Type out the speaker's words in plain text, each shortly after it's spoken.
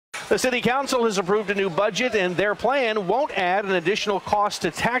The City Council has approved a new budget, and their plan won't add an additional cost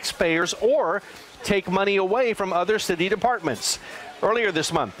to taxpayers or take money away from other city departments. Earlier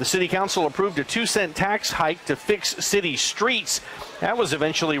this month, the City Council approved a 2-cent tax hike to fix city streets. That was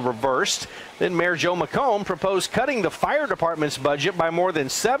eventually reversed. Then Mayor Joe McComb proposed cutting the fire department's budget by more than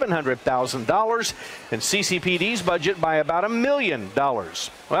 $700,000 and CCPD's budget by about $1 million.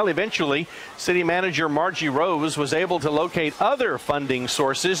 Well, eventually, City Manager Margie Rose was able to locate other funding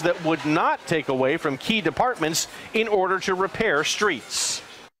sources that would not take away from key departments in order to repair streets.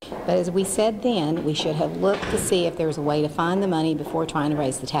 But as we said then, we should have looked to see if there was a way to find the money before trying to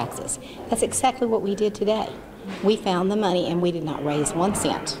raise the taxes. That's exactly what we did today. We found the money and we did not raise 1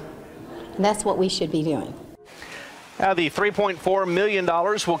 cent. And that's what we should be doing. Now, the $3.4 million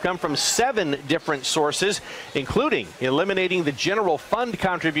will come from 7 different sources, including eliminating the general fund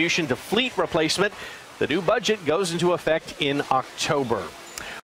contribution to fleet replacement. The new budget goes into effect in October.